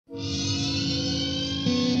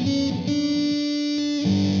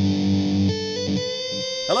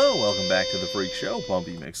back to the Freak Show.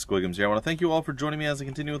 Bumpy McSquigums here. I want to thank you all for joining me as I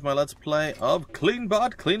continue with my Let's Play of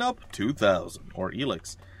CleanBot Cleanup 2000, or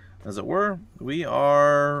Elex, as it were. We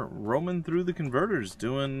are roaming through the converters,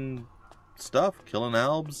 doing stuff, killing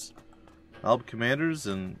Alb commanders,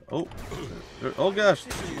 and oh gosh,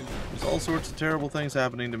 there's all sorts of terrible things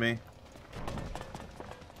happening to me.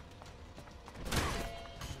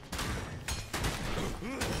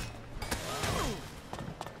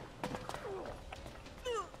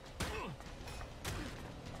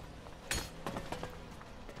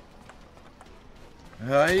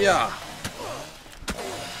 Hiya!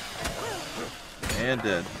 And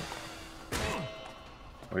dead.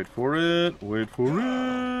 Wait for it. Wait for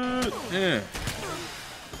it. Yeah.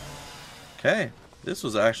 Okay. This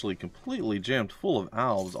was actually completely jammed full of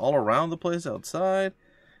owls all around the place, outside,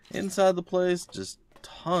 inside the place. Just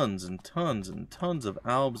tons and tons and tons of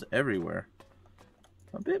owls everywhere.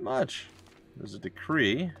 A bit much. There's a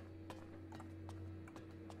decree.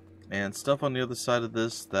 And stuff on the other side of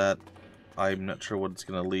this that I'm not sure what it's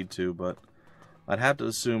going to lead to, but I'd have to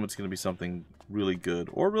assume it's going to be something really good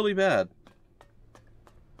or really bad.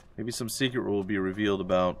 Maybe some secret will be revealed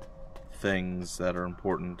about things that are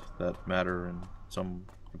important, that matter in some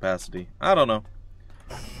capacity. I don't know.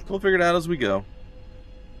 We'll figure it out as we go.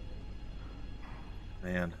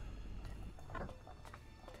 Man.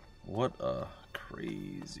 What a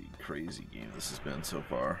crazy, crazy game this has been so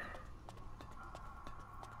far.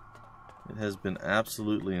 It has been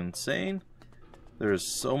absolutely insane. There is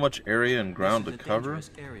so much area and ground to cover.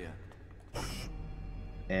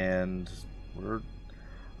 And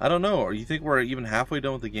I don't know, you think we're even halfway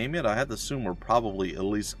done with the game yet? I had to assume we're probably at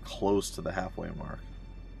least close to the halfway mark.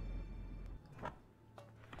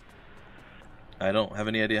 I don't have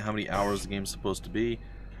any idea how many hours the game's supposed to be.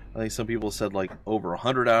 I think some people said like over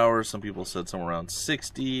 100 hours, some people said somewhere around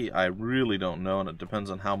 60. I really don't know, and it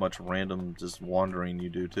depends on how much random just wandering you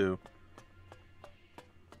do too.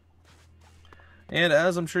 And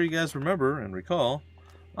as I'm sure you guys remember and recall,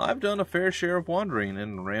 I've done a fair share of wandering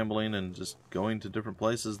and rambling and just going to different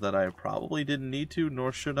places that I probably didn't need to,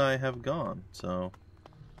 nor should I have gone. So,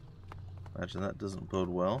 imagine that doesn't bode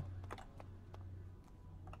well.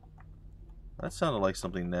 That sounded like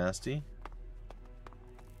something nasty.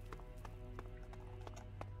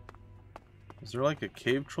 Is there like a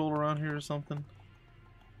cave troll around here or something?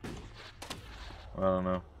 I don't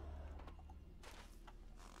know.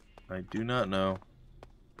 I do not know.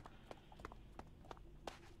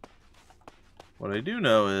 What I do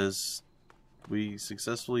know is we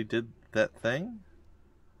successfully did that thing,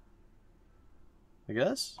 I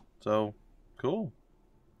guess. So, cool.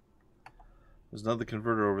 There's another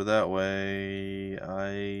converter over that way.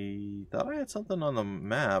 I thought I had something on the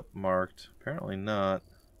map marked. Apparently not.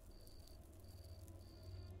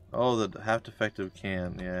 Oh, the half defective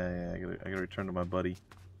can. Yeah, I gotta return to my buddy.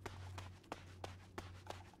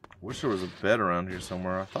 Wish there was a bed around here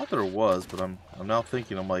somewhere. I thought there was, but I'm now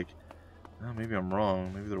thinking, I'm like, oh, maybe I'm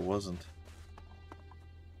wrong. Maybe there wasn't.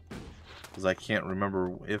 Because I can't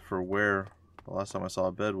remember if or where the last time I saw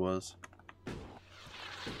a bed was.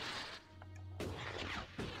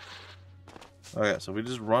 Okay, so we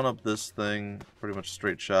just run up this thing, pretty much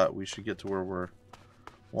straight shot. We should get to where we're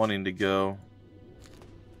wanting to go.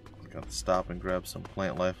 Got to stop and grab some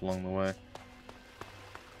plant life along the way.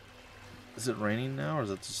 Is it raining now, or is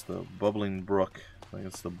it just the bubbling brook? I think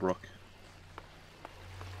it's the brook.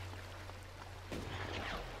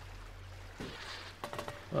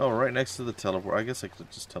 Oh, right next to the teleport. I guess I could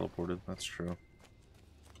have just teleported. That's true.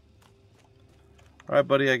 Alright,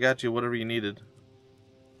 buddy, I got you. Whatever you needed.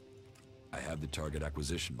 I have the target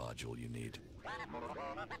acquisition module you need.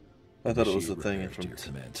 I thought it was the thing from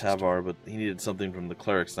Tavar, but he needed something from the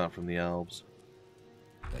Clerics, not from the Albs.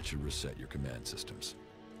 That should reset your command systems.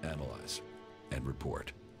 Analyze and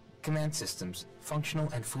report. Command systems, functional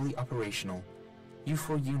and fully operational.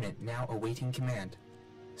 U4 unit now awaiting command.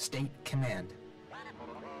 State command.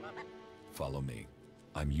 Follow me.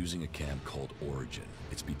 I'm using a cam called Origin.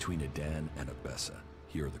 It's between Adan and Abessa.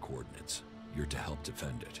 Here are the coordinates. You're to help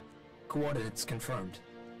defend it. Coordinates confirmed.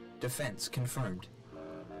 Defense confirmed.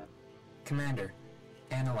 Commander,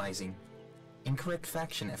 analyzing. Incorrect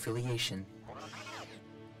faction affiliation.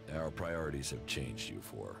 Our priorities have changed,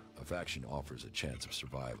 U4. A faction offers a chance of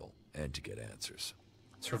survival and to get answers.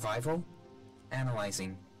 Survival?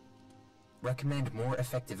 Analyzing. Recommend more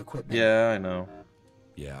effective equipment. Yeah, I know.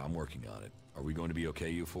 Yeah, I'm working on it. Are we going to be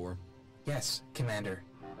okay, U4? Yes, Commander.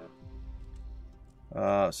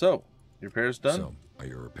 So, your repairs done? So, are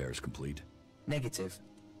your repairs complete? Negative.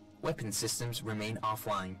 Weapon systems remain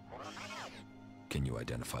offline. Can you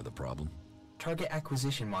identify the problem? Target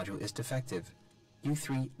acquisition module is defective. You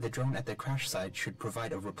three, the drone at the crash site should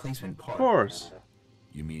provide a replacement part. Of course.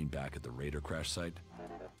 You mean back at the Raider crash site?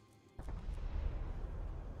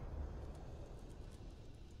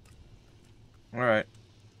 Alright.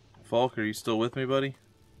 Falk, are you still with me, buddy?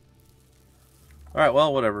 Alright,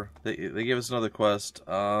 well, whatever. They gave us another quest.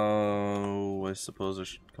 I suppose I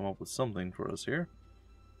should come up with something for us here.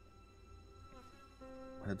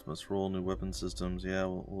 Heads must roll, new weapon systems. Yeah,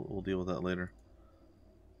 we'll deal with that later.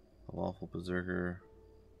 A lawful berserker.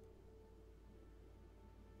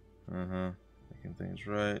 Making things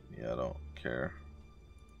right. Yeah, I don't care.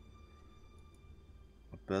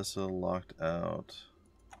 Bessa locked out.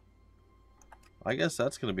 I guess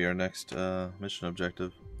that's going to be our next mission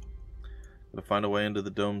objective. Gotta find a way into the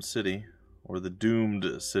Domed City. Or the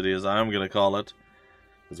Doomed City, as I'm going to call it.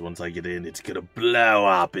 Because once I get in, it's going to blow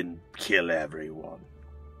up and kill everyone.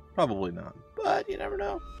 Probably not, but you never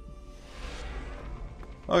know.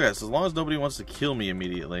 Okay, so as long as nobody wants to kill me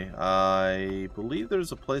immediately, I believe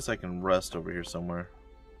there's a place I can rest over here somewhere.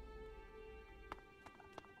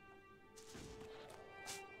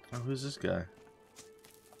 Oh, who's this guy?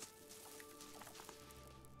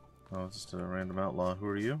 Oh, it's just a random outlaw. Who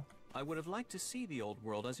are you? I would have liked to see the old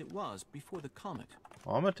world as it was before the comet.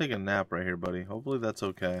 Oh, I'm gonna take a nap right here, buddy. Hopefully that's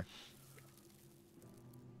okay.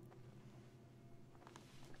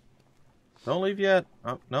 Don't leave yet.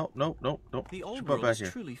 Oh, no, don't. The old Should world back is here.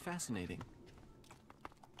 truly fascinating.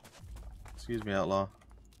 Excuse me, outlaw.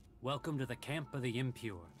 Welcome to the camp of the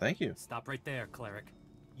impure. Thank you. Stop right there, Cleric.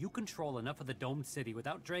 You control enough of the Domed City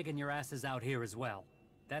without dragging your asses out here as well.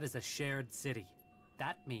 That is a shared city.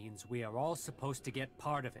 That means we are all supposed to get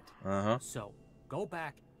part of it. So, go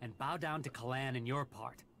back and bow down to Kalan in your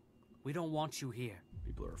part. We don't want you here.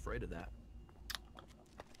 People are afraid of that.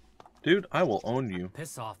 Dude, I will own you.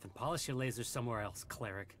 Piss off and polish your lasers somewhere else,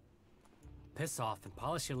 Cleric. Piss off and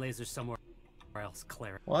polish your lasers somewhere else,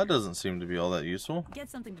 Cleric. Well, that doesn't seem to be all that useful. Get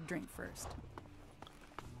something to drink first.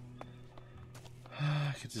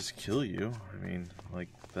 I could just kill you. I mean, like,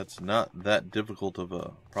 that's not that difficult of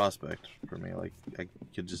a prospect for me. Like, I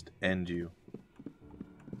could just end you.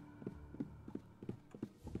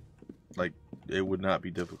 Like, it would not be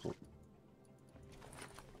difficult.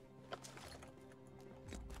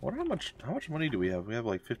 Wonder how much money do we have? We have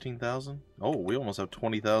like 15,000? Oh, we almost have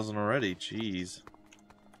 20,000 already. Jeez.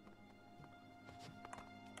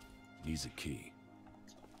 Needs a key.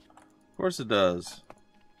 Of course it does.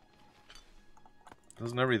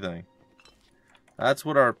 Doesn't everything. That's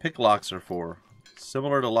what our pick locks are for.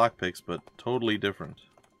 Similar to lockpicks, but totally different.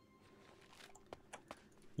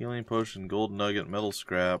 Healing potion, gold nugget, metal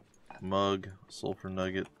scrap, mug, sulfur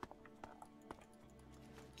nugget.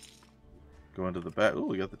 Go into the back. Ooh,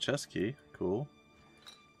 we got the chest key. Cool.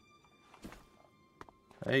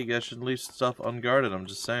 Hey, you guys shouldn't leave stuff unguarded, I'm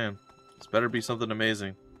just saying. This better be something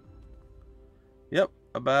amazing. Yep,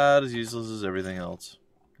 about as useless as everything else.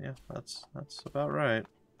 Yeah, that's about right.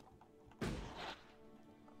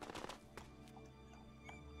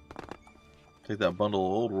 Take that bundle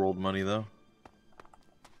of old world money, though.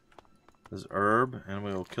 This herb, and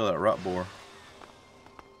we will kill that rot boar.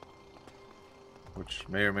 Which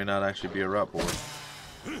may or may not actually be a rot boar.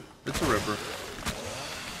 It's a ripper.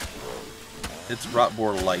 It's rot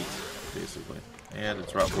boar light, basically. And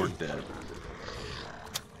it's rot boar dead.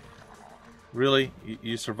 Really?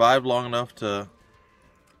 You survived long enough to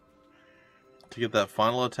get that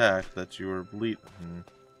final attack that you were bleeding.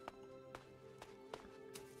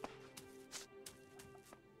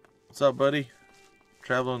 What's up, buddy?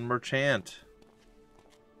 Traveling merchant.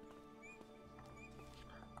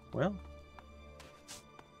 Well,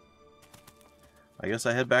 I guess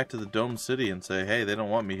I head back to the Domed City and say, hey, they don't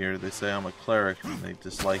want me here. They say I'm a cleric and they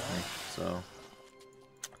dislike me. So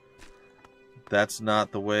that's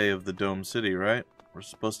not the way of the Domed City, right? We're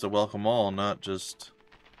supposed to welcome all, not just,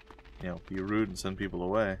 you know, be rude and send people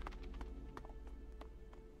away.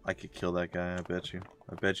 I could kill that guy, I bet you.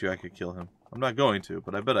 I bet you I could kill him. I'm not going to,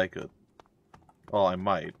 but I bet I could. Well, I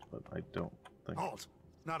might, but I don't think. Halt!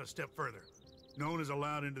 Not a step further. No one is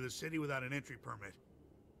allowed into the city without an entry permit.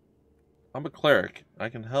 I'm a cleric. I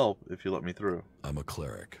can help if you let me through. I'm a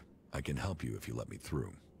cleric. I can help you if you let me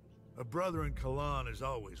through. A brother in Kalan is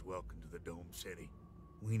always welcome to the Domed City.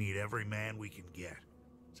 We need every man we can get.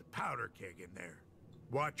 It's a powder keg in there.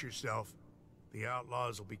 Watch yourself. The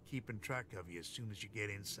outlaws will be keeping track of you as soon as you get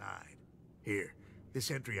inside. Here,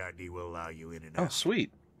 this entry ID will allow you in and out. Oh,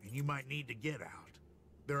 sweet. And you might need to get out.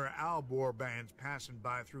 There are Albor bands passing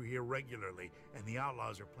by through here regularly, and the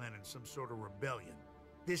outlaws are planning some sort of rebellion.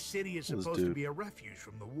 This city is supposed to be a refuge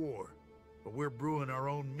from the war, but we're brewing our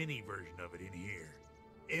own mini version of it in here.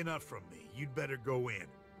 Enough from me. You'd better go in.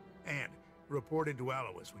 And Report into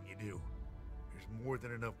Alois when you do. There's more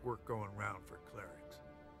than enough work going around for clerics.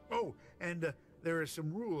 Oh, and there are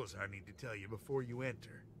some rules I need to tell you before you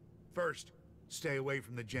enter. First, stay away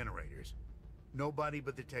from the generators. Nobody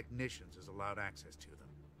but the technicians is allowed access to them.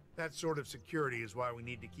 That sort of security is why we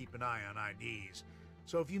need to keep an eye on IDs.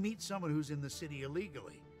 So if you meet someone who's in the city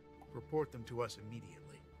illegally, report them to us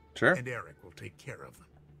immediately. Sure. And Eric will take care of them.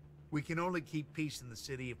 We can only keep peace in the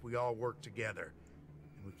city if we all work together,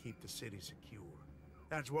 and we keep the city secure.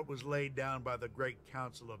 That's what was laid down by the Great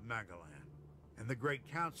Council of Magalan. And the Great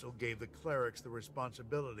Council gave the clerics the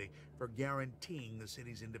responsibility for guaranteeing the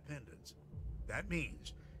city's independence. That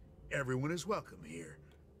means everyone is welcome here,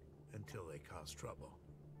 until they cause trouble.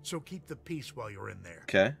 So keep the peace while you're in there.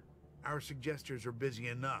 Okay. Our suggesters are busy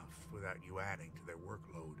enough without you adding to their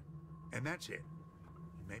workload. And that's it.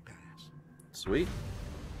 You may pass. Sweet.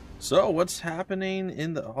 So, what's happening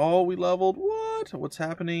in the... Oh, we leveled. What? What's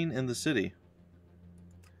happening in the city?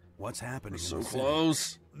 What's happening? So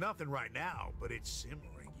close. Nothing right now, but it's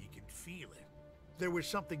simmering. You can feel it. There was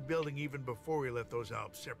something building even before we let those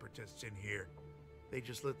Alp separatists in here. They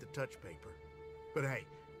just lit the touch paper. But hey,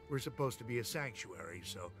 we're supposed to be a sanctuary,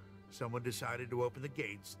 so someone decided to open the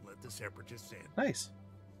gates and let the separatists in. Nice.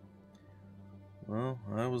 Well,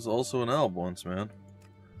 I was also an Alb once, man.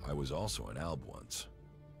 I was also an Alb once.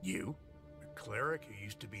 You? A cleric who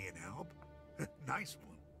used to be an Alb? Nice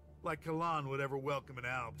one. Like Kalan would ever welcome an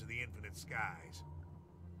Alb to the infinite skies.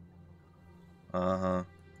 Uh-huh.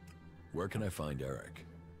 Where can I find Eric?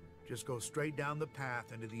 Just go straight down the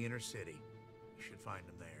path into the inner city. You should find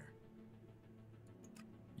him there.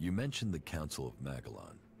 You mentioned the Council of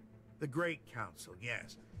Magalan. The Great Council,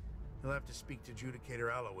 yes. You'll have to speak to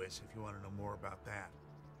Judicator Alois if you want to know more about that.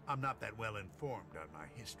 I'm not that well informed on my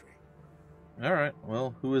history. Alright,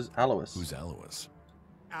 well, who is Alois? Who's Alois?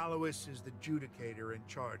 Alois is the Judicator in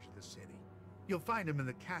charge of the city. You'll find him in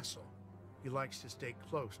the castle. He likes to stay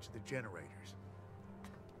close to the generators.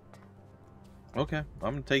 Okay,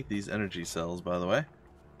 I'm going to take these energy cells, by the way.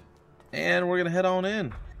 And we're going to head on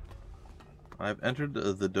in. I've entered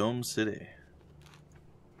the Dome City.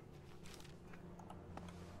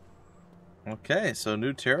 Okay, so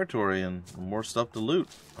new territory and more stuff to loot.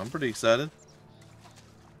 I'm pretty excited.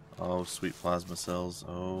 Oh, sweet plasma cells.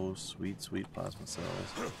 Oh, sweet, sweet plasma cells.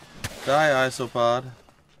 Die, isopod.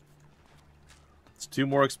 It's 2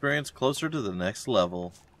 more experience closer to the next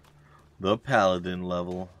level. The Paladin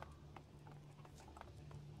level.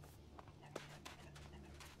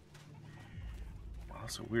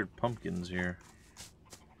 Lots of weird pumpkins here.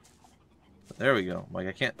 There we go. Like,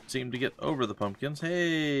 I can't seem to get over the pumpkins.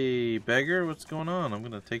 Hey, beggar, what's going on? I'm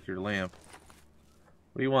gonna take your lamp.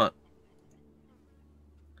 What do you want?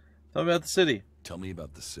 Tell me about the city. Tell me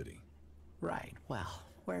about the city. Right, well,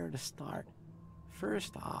 where to start?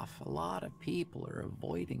 First off, a lot of people are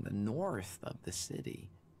avoiding the north of the city.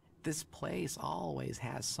 This place always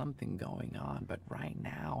has something going on, but right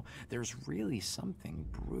now, there's really something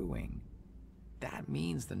brewing. That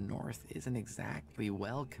means the north isn't exactly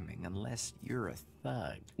welcoming unless you're a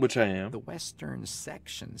thug. Which I am. The western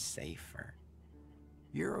section's safer.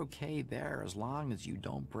 You're okay there as long as you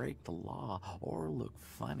don't break the law or look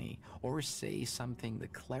funny or say something the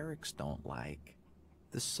clerics don't like.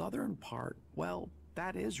 The southern part, well,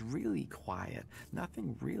 that is really quiet.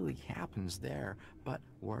 Nothing really happens there, but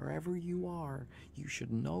wherever you are, you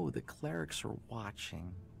should know the clerics are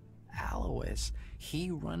watching. Alois,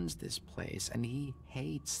 he runs this place and he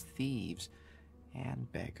hates thieves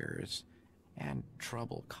and beggars and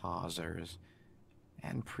trouble causers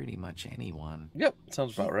and pretty much anyone. Yep,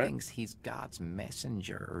 sounds about right. He thinks he's God's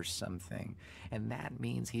messenger or something, and that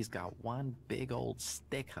means he's got one big old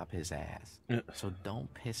stick up his ass. So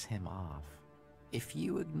don't piss him off. If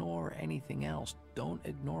you ignore anything else, don't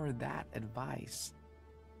ignore that advice.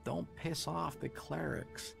 Don't piss off the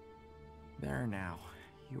clerics. There now.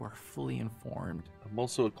 You are fully informed. I'm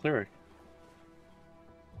also a cleric.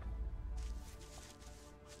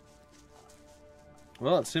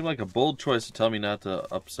 Well, it seemed like a bold choice to tell me not to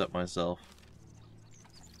upset myself.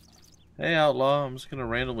 Hey, outlaw, I'm just gonna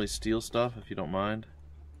randomly steal stuff if you don't mind.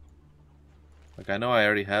 Like, I know I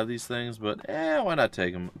already have these things, but why not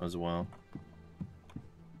take them as well?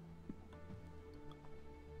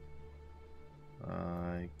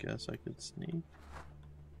 I guess I could sneak.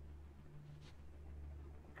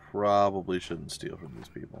 Probably shouldn't steal from these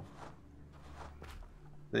people.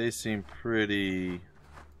 They seem pretty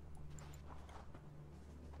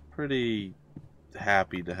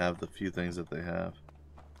happy to have the few things that they have.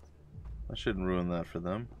 I shouldn't ruin that for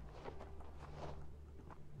them.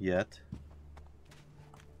 Yet.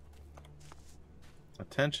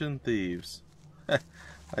 Attention thieves.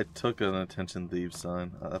 I took an attention thief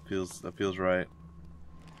sign. That feels right.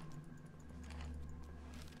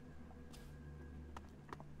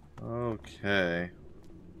 Okay.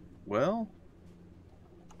 Well,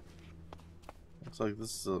 looks like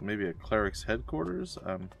this is maybe a cleric's headquarters.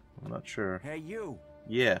 I'm not sure. Hey, you.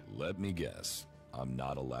 Yeah. Let me guess. I'm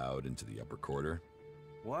not allowed into the upper quarter?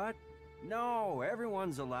 What? No,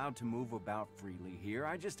 everyone's allowed to move about freely here.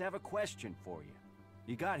 I just have a question for you.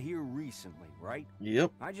 You got here recently, right?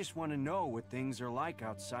 Yep. I just want to know what things are like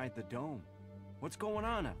outside the dome. What's going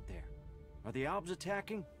on out there? Are the Albs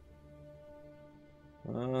attacking?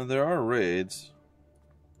 There are raids.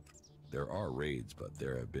 There are raids, but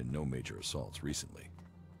there have been no major assaults recently.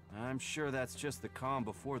 I'm sure that's just the calm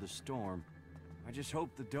before the storm. I just hope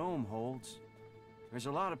the dome holds. There's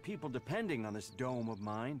a lot of people depending on this dome of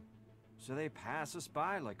mine, so they pass us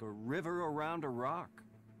by like a river around a rock.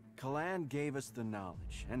 Kalan gave us the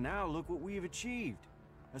knowledge, and now look what we've achieved.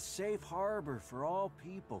 A safe harbor for all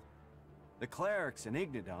people. The clerics and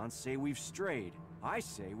Ignodons say we've strayed. I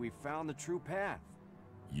say we've found the true path.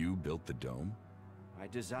 You built the dome? I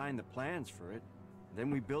designed the plans for it, then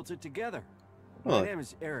we built it together. Oh. My name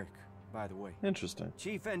is Eric, by the way. Interesting.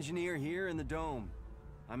 Chief engineer here in the dome.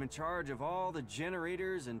 I'm in charge of all the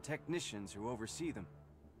generators and technicians who oversee them.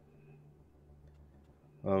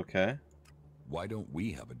 Okay. Why don't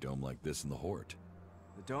we have a dome like this in the Horde?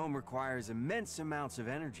 The dome requires immense amounts of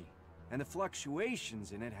energy, and the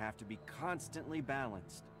fluctuations in it have to be constantly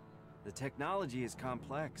balanced. The technology is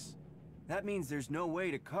complex. That means there's no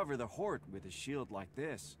way to cover the Horde with a shield like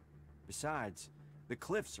this. Besides, the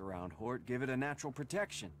cliffs around Horde give it a natural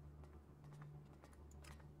protection.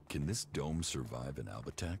 Can this dome survive an Alb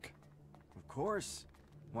attack? Of course.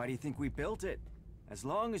 Why do you think we built it? As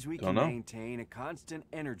long as we Don't can know. maintain a constant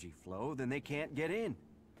energy flow, then they can't get in.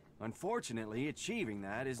 Unfortunately, achieving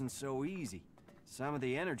that isn't so easy. Some of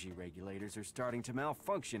the energy regulators are starting to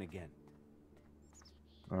malfunction again.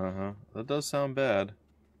 Uh-huh. That does sound bad.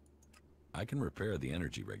 I can repair the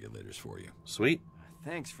energy regulators for you. Sweet.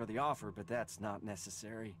 Thanks for the offer, but that's not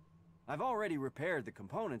necessary. I've already repaired the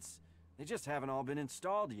components. They just haven't all been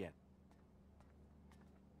installed yet.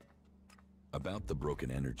 About the broken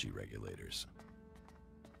energy regulators.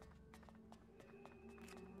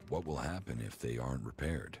 What will happen if they aren't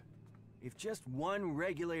repaired? If just one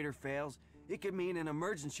regulator fails, it could mean an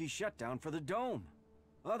emergency shutdown for the dome.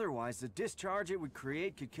 Otherwise, the discharge it would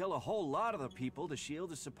create could kill a whole lot of the people the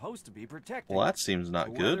shield is supposed to be protecting. Well, that seems not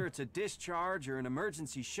So good. whether it's a discharge or an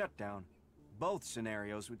emergency shutdown, both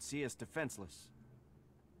scenarios would see us defenseless.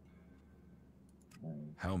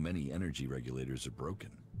 How many energy regulators are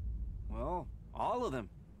broken? Well, all of them.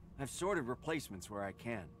 I've sorted replacements where I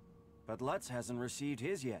can, but Lutz hasn't received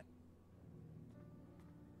his yet.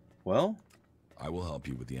 Well, I will help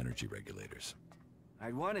you with the energy regulators.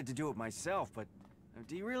 I'd wanted to do it myself, but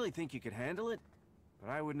do you really think you could handle it?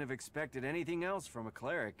 But I wouldn't have expected anything else from a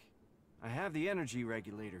cleric. I have the energy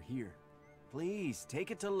regulator here. Please,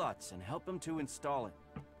 take it to Lutz and help him to install it.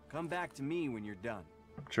 Come back to me when you're done.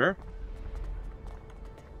 sure.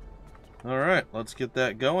 Alright, let's get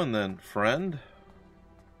that going then, friend.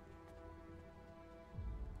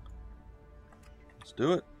 Let's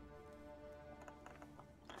do it.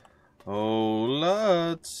 Oh,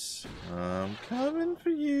 Lutz, I'm coming for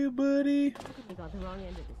you, buddy. You got the wrong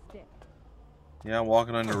end of the stick. Yeah, I'm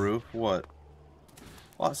walking on the roof. What?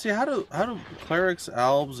 Well, see, how do clerics,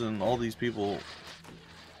 albs, and all these people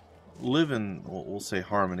live in, we'll say,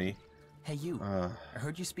 harmony? Hey, you. I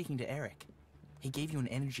heard you speaking to Eric. He gave you an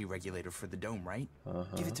energy regulator for the dome, right?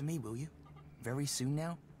 Give it to me, will you? Very soon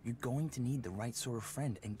now, you're going to need the right sort of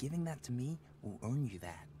friend, and giving that to me will earn you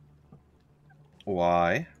that.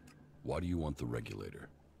 Why? Why do you want the regulator?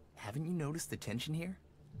 Haven't you noticed the tension here?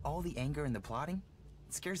 All the anger and the plotting?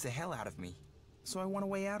 It scares the hell out of me. So I want a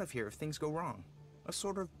way out of here if things go wrong. A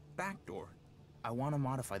sort of backdoor. I want to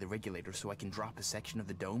modify the regulator so I can drop a section of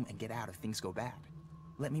the dome and get out if things go bad.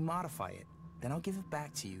 Let me modify it. Then I'll give it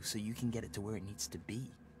back to you so you can get it to where it needs to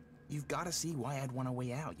be. You've got to see why I'd want a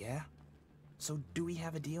way out, yeah? So do we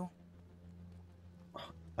have a deal?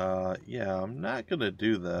 Yeah, I'm not gonna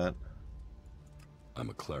do that. I'm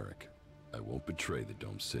a cleric. I won't betray the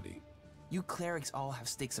Dome City. You clerics all have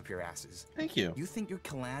stakes up your asses. Thank you. You think your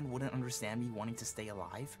Kalan wouldn't understand me wanting to stay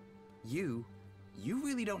alive? You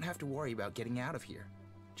really don't have to worry about getting out of here.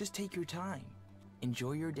 Just take your time.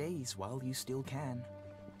 Enjoy your days while you still can.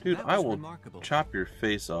 Dude, That I was will remarkable. chop your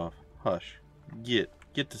face off. Hush. Get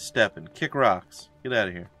to stepping. Kick rocks. Get out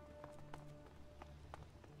of here.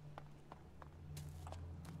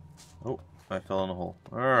 Oh, I fell in a hole.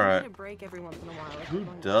 I Alright. need a break every once in a while. Who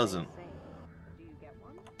doesn't? Do you get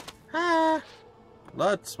one? Ah!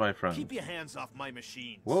 Lutz, my friend. Keep your hands off my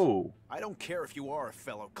machines. Whoa. I don't care if you are a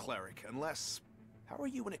fellow cleric, unless... How are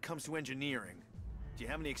you when it comes to engineering? Do you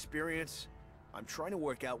have any experience? I'm trying to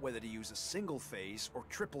work out whether to use a single-phase or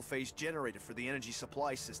triple-phase generator for the energy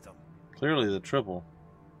supply system. Clearly the triple.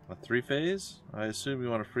 A 3-phase? I assume you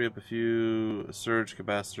want to free up a few surge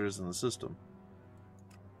capacitors in the system.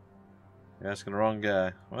 You're asking the wrong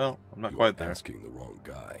guy. Well, I'm not quite there. Asking the wrong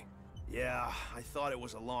guy. Yeah, I thought it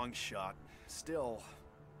was a long shot. Still,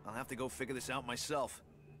 I'll have to go figure this out myself.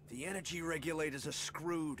 The energy regulators are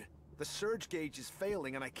screwed. The surge gauge is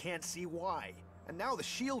failing and I can't see why. And now the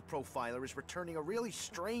shield profiler is returning a really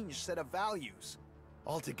strange set of values.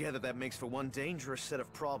 Altogether, that makes for one dangerous set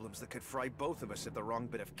of problems that could fry both of us if the wrong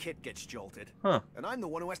bit of kit gets jolted. Huh. And I'm the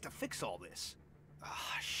one who has to fix all this.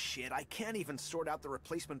 Ah, shit, I can't even sort out the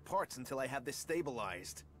replacement parts until I have this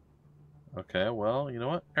stabilized. Okay, well, you know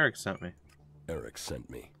what? Eric sent me. Eric sent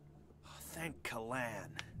me. Oh, thank Kalan.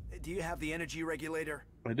 Do you have the energy regulator?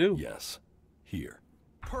 I do. Yes. Here.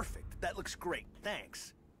 Perfect. That looks great.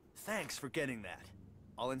 Thanks. Thanks for getting that.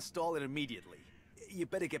 I'll install it immediately. You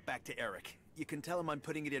better get back to Eric. You can tell him I'm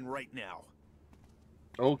putting it in right now.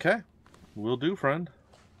 Okay. Will do, friend.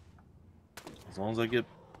 As long as I get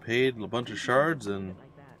paid a bunch of shards and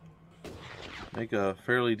make a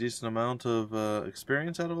fairly decent amount of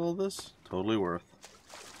experience out of all this, totally worth.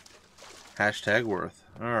 Hashtag worth.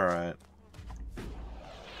 Alright.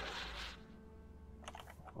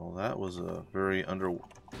 Well, that was a very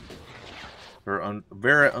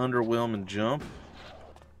underwhelming jump.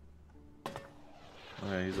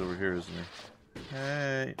 Okay, he's over here, isn't he?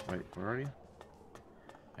 Hey, wait, where are you?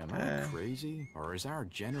 Am I crazy? Or is our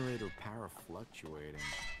generator power fluctuating?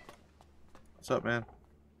 What's up, man?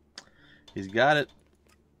 He's got it.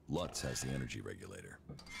 Lutz has the energy regulator.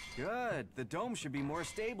 Good. The dome should be more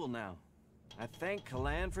stable now. I thank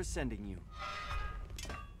Kalan for sending you.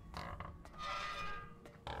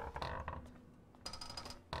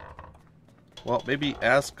 Well, maybe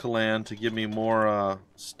ask Kalan to give me more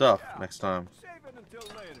stuff next time. Save it until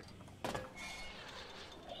later.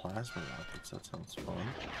 Plasma rockets, that sounds fun.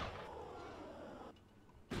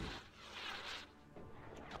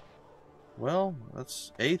 Well,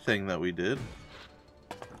 that's a thing that we did.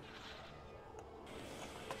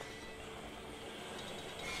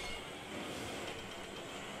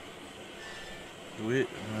 Is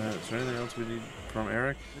there anything else we need from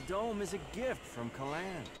Eric? The dome is a gift from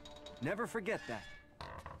Kalan. Never forget that.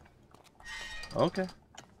 Okay.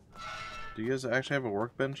 Do you guys actually have a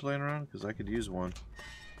workbench laying around? Because I could use one.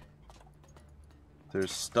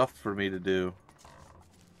 There's stuff for me to do.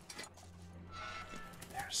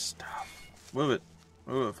 There's stuff. Move it.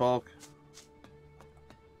 Move it, Falk.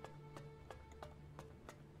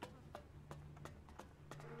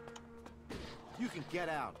 You can get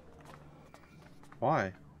out.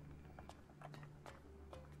 Why?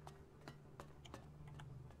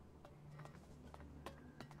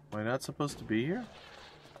 Am I not supposed to be here?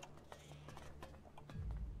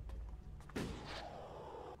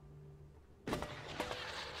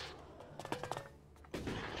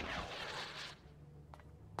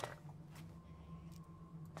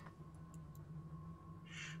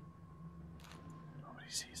 Nobody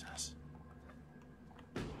sees us.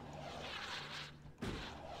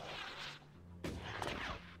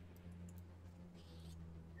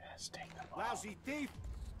 Yes, take them all. Lousy thief.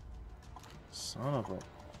 Son of a...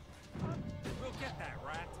 We'll get that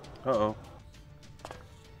rat. Uh-oh.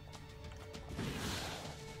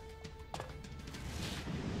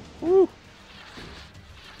 Woo!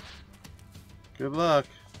 Good luck.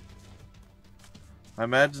 I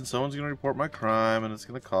imagine someone's gonna report my crime and it's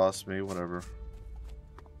gonna cost me, whatever.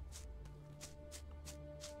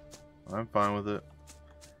 I'm fine with it.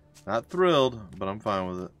 Not thrilled, but I'm fine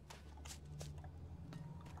with it.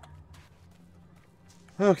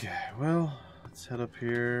 Okay, well, let's head up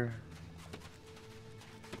here.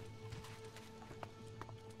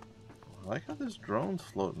 I like how this drone's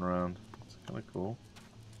floating around. It's kind of cool.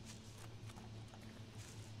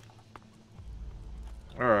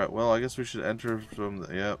 Alright, well, I guess we should enter from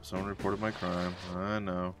the... Yep, someone reported my crime. I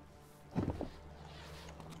know.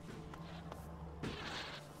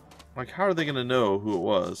 Like, how are they going to know who it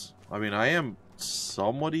was? I mean, I am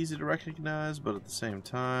somewhat easy to recognize, but at the same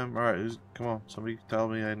time... Alright, come on. Somebody tell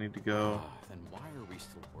me I need to go. Then why are we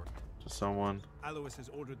still working? To someone. Alois has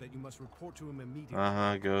ordered that you must report to him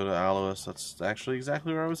immediately. Go to Alois. That's actually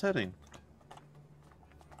exactly where I was heading.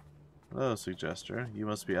 Hello, Suggester. You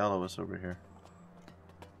must be Alois over here.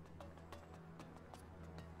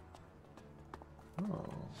 Oh.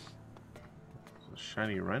 There's a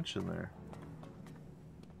shiny wrench in there.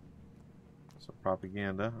 So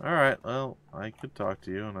propaganda. Alright, well, I could talk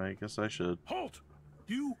to you, and I guess I should. Halt!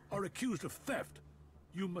 You are accused of theft.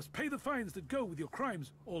 You must pay the fines that go with your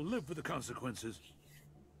crimes, or live with the consequences.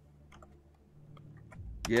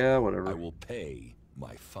 Yeah, whatever. I will pay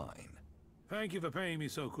my fine. Thank you for paying me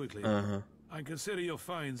so quickly. I consider your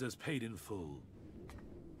fines as paid in full.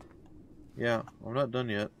 Yeah, I'm not done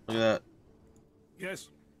yet. Look at that. Yes?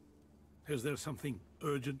 Is there something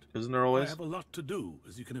urgent? Isn't there always? I have a lot to do,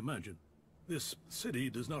 as you can imagine. This city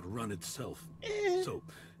does not run itself. So,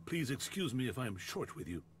 please excuse me if I'm short with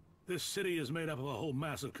you. This city is made up of a whole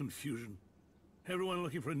mass of confusion. Everyone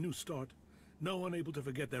looking for a new start. No one able to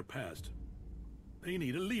forget their past. They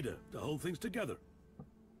need a leader to hold things together.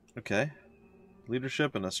 Okay.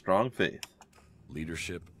 Leadership and a strong faith.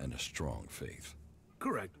 Leadership and a strong faith.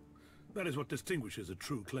 Correct. That is what distinguishes a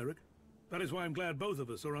true cleric. That is why I'm glad both of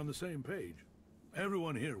us are on the same page.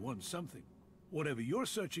 Everyone here wants something. Whatever you're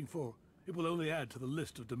searching for, it will only add to the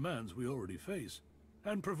list of demands we already face.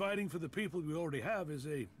 And providing for the people we already have is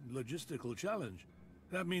a logistical challenge.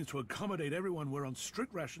 That means to accommodate everyone we're on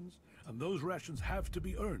strict rations, and those rations have to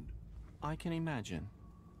be earned. I can imagine.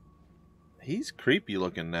 He's creepy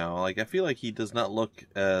looking now. Like, I feel like he does not look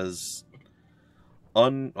as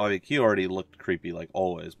like, he already looked creepy, like,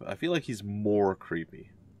 always, but I feel like he's more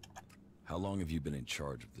creepy. How long have you been in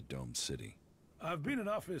charge of the Dome City? I've been in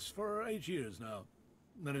office for 8 years now,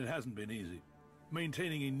 and it hasn't been easy.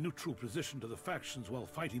 Maintaining a neutral position to the factions while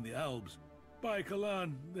fighting the Albs. By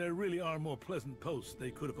Kalan, there really are more pleasant posts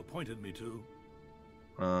they could have appointed me to.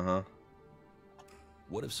 Uh-huh.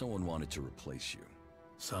 What if someone wanted to replace you?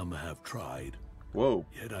 Some have tried. Whoa.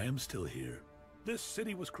 Yet I am still here. This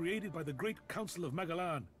city was created by the Great Council of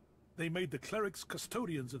Magalan. They made the clerics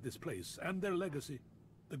custodians of this place and their legacy.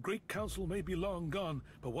 The Great Council may be long gone,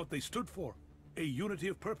 but what they stood for, a unity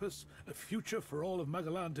of purpose, a future for all of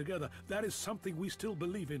Magalan together, that is something we still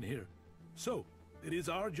believe in here. So, it is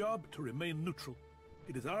our job to remain neutral.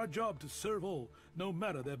 It is our job to serve all, no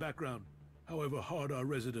matter their background, however hard our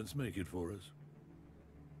residents make it for us.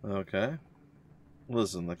 Okay.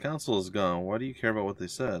 Listen, the council is gone. Why do you care about what they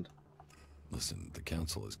said? Listen, the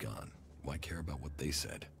council is gone. Why care about what they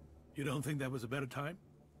said? You don't think that was a better time?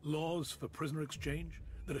 Laws for prisoner exchange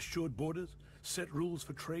that assured borders, set rules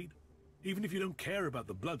for trade? Even if you don't care about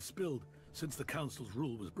the blood spilled since the council's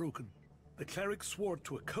rule was broken, the clerics swore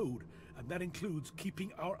to a code, and that includes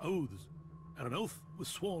keeping our oaths. And an oath was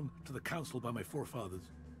sworn to the council by my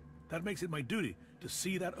forefathers. That makes it my duty to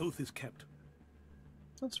see that oath is kept.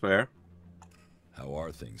 That's fair. How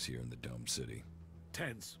are things here in the Dome City?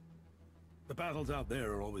 Tense. The battles out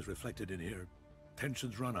there are always reflected in here.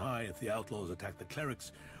 Tensions run high if the outlaws attack the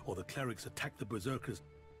clerics, or the clerics attack the berserkers.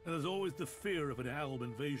 And there's always the fear of an Alb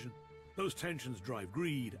invasion. Those tensions drive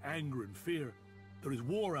greed, anger, and fear. There is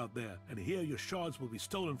war out there, and here your shards will be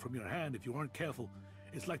stolen from your hand if you aren't careful.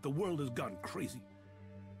 It's like the world has gone crazy.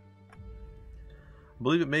 I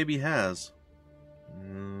believe it maybe has.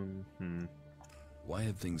 Why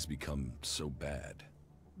have things become so bad?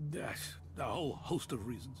 A whole host of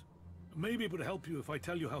reasons. Maybe it would help you if I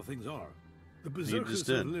tell you how things are. The berserkers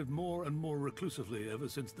have lived more and more reclusively ever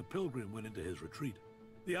since the pilgrim went into his retreat.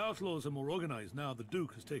 The outlaws are more organized now the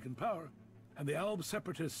Duke has taken power, and the Alb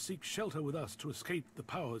separatists seek shelter with us to escape the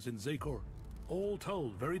powers in Zakor. All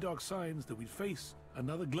told, very dark signs that we'd face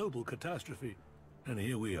another global catastrophe. And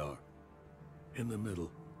here we are, in the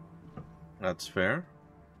middle. That's fair.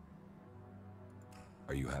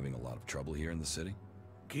 Are you having a lot of trouble here in the city?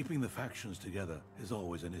 Keeping the factions together is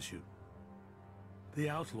always an issue. The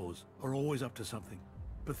outlaws are always up to something,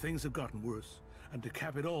 but things have gotten worse, and to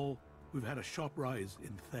cap it all, we've had a sharp rise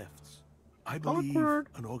in thefts. I believe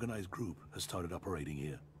an organized group has started operating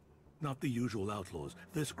here. Not the usual outlaws.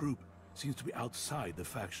 This group seems to be outside the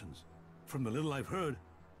factions. From the little I've heard,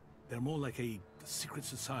 they're more like a secret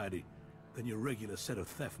society than your regular set of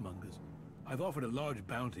theftmongers. I've offered a large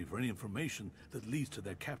bounty for any information that leads to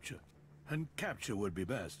their capture. And capture would be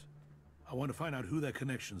best. I want to find out who their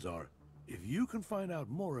connections are. If you can find out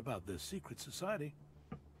more about this secret society,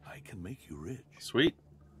 I can make you rich. Sweet.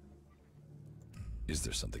 Is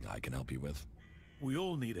there something I can help you with? We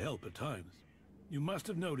all need help at times. You must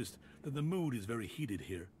have noticed that the mood is very heated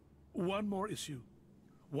here. One more issue,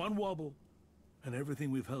 one wobble, and everything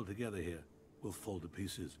we've held together here will fall to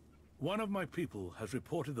pieces. One of my people has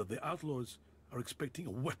reported that the outlaws are expecting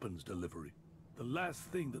a weapons delivery. The last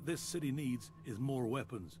thing that this city needs is more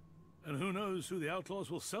weapons. And who knows who the outlaws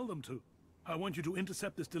will sell them to. I want you to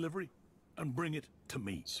intercept this delivery and bring it to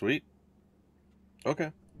me. Sweet.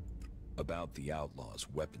 Okay. About the outlaws'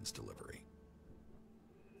 weapons delivery.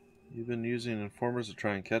 You've been using informers to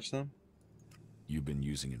try and catch them? You've been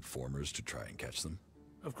using informers to try and catch them?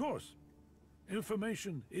 Of course.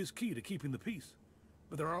 Information is key to keeping the peace.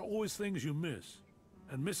 But there are always things you miss.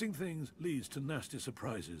 And missing things leads to nasty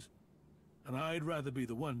surprises. And I'd rather be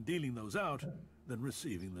the one dealing those out than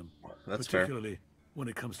receiving them. That's fair. Particularly when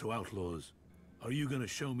it comes to outlaws. Are you going to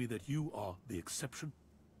show me that you are the exception?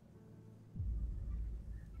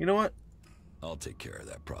 You know what? I'll take care of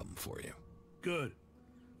that problem for you. Good.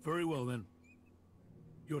 Very well then.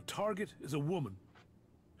 Your target is a woman.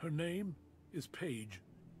 Her name is Paige.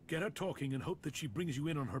 Get her talking and hope that she brings you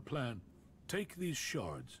in on her plan. Take these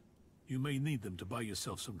shards. You may need them to buy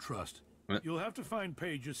yourself some trust. You'll have to find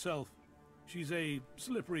Paige yourself. She's a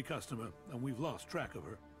slippery customer, and we've lost track of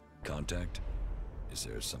her. Contact? Is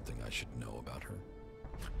there something I should know about her?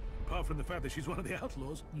 Apart from the fact that she's one of the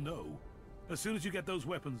outlaws, no. As soon as you get those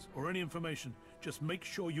weapons, or any information, just make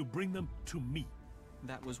sure you bring them to me.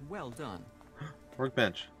 That was well done.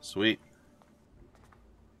 Workbench. Sweet.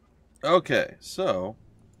 Okay, so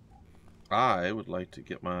I would like to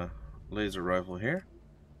get my laser rifle here.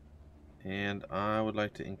 And I would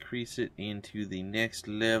like to increase it into the next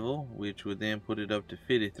level, which would then put it up to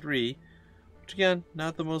 53. Which again,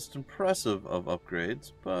 not the most impressive of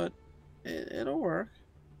upgrades, but it'll work.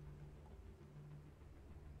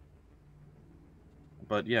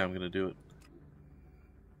 But yeah, I'm going to do it.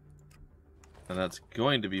 And that's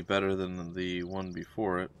going to be better than the one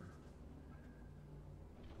before it.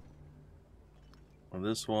 On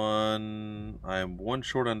this one, I'm 1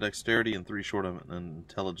 short on dexterity and 3 short on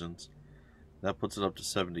intelligence. That puts it up to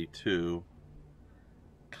 72.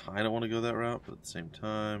 Kind of want to go that route, but at the same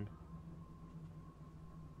time.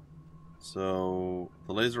 So,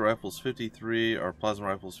 the laser rifle's 53, our plasma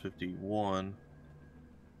rifle's 51.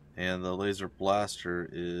 And the laser blaster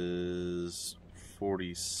is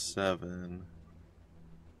 47.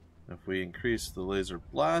 If we increase the laser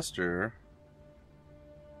blaster,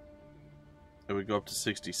 it would go up to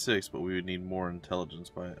 66, but we would need more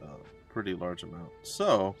intelligence by a pretty large amount.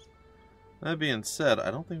 So, that being said, I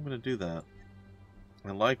don't think I'm going to do that.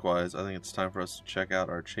 And likewise, I think it's time for us to check out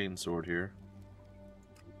our chainsword here.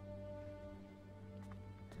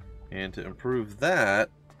 And to improve that,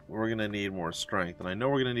 we're going to need more strength. And I know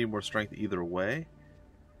we're going to need more strength either way.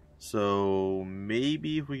 So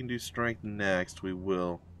maybe if we can do strength next, we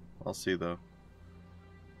will. I'll see though.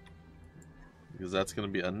 Because that's going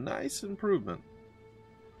to be a nice improvement.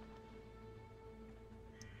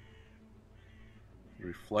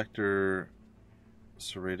 Reflector,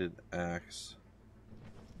 serrated axe.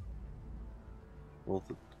 Both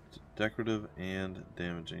decorative and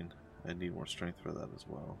damaging. I need more strength for that as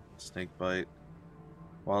well. Snake bite.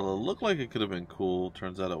 While it looked like it could have been cool,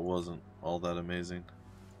 turns out it wasn't all that amazing.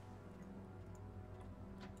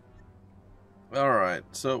 Alright,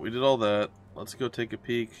 so we did all that. Let's go take a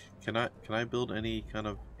peek. Can I build any kind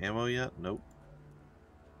of ammo yet? Nope.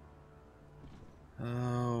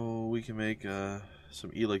 Oh, we can make some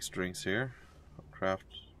Elex drinks here. I'll craft.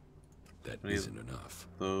 That isn't enough.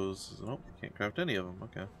 Those. Oh, can't craft any of them.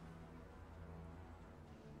 Okay.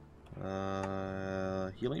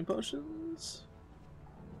 Healing potions?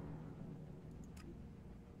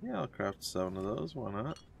 Yeah, I'll craft 7 of those. Why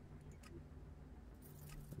not?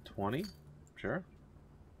 20? Sure.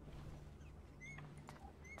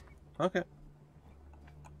 Okay.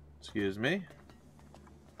 Excuse me.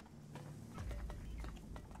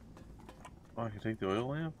 Oh, I can take the oil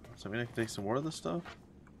lamp? Does that mean I can take some more of this stuff?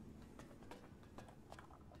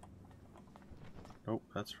 Nope,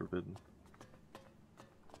 that's forbidden.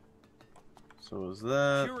 So is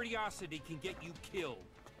that... Curiosity can get you killed.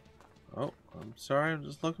 Oh, I'm sorry, I'm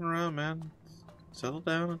just looking around, man. Settle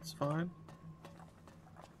down, it's fine.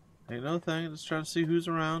 Ain't no thing, just trying to see who's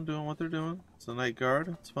around doing what they're doing. It's the night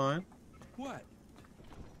guard, it's fine. What?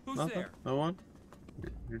 Who's Nothing. there? No one?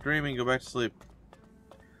 You're dreaming, go back to sleep.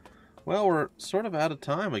 Well, we're sort of out of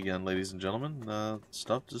time again, ladies and gentlemen.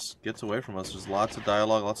 Stuff just gets away from us. There's lots of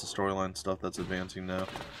dialogue, lots of storyline stuff that's advancing now.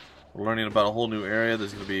 We're learning about a whole new area.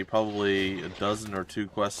 There's going to be probably a dozen or 2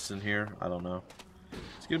 quests in here. I don't know.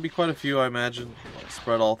 It's going to be quite a few, I imagine,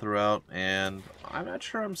 spread all throughout. And I'm not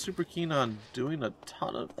sure I'm super keen on doing a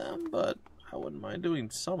ton of them, but I wouldn't mind doing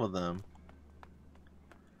some of them.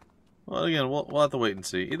 Well, again, we'll have to wait and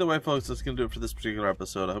see. Either way, folks, that's going to do it for this particular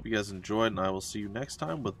episode. I hope you guys enjoyed, and I will see you next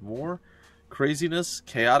time with more craziness,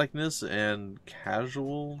 chaoticness, and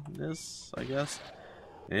casualness, I guess,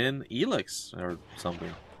 in Elex or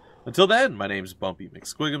something. Until then, my name's Bumpy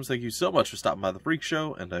McSquigums. Thank you so much for stopping by the Freak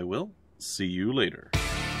Show, and I will see you later.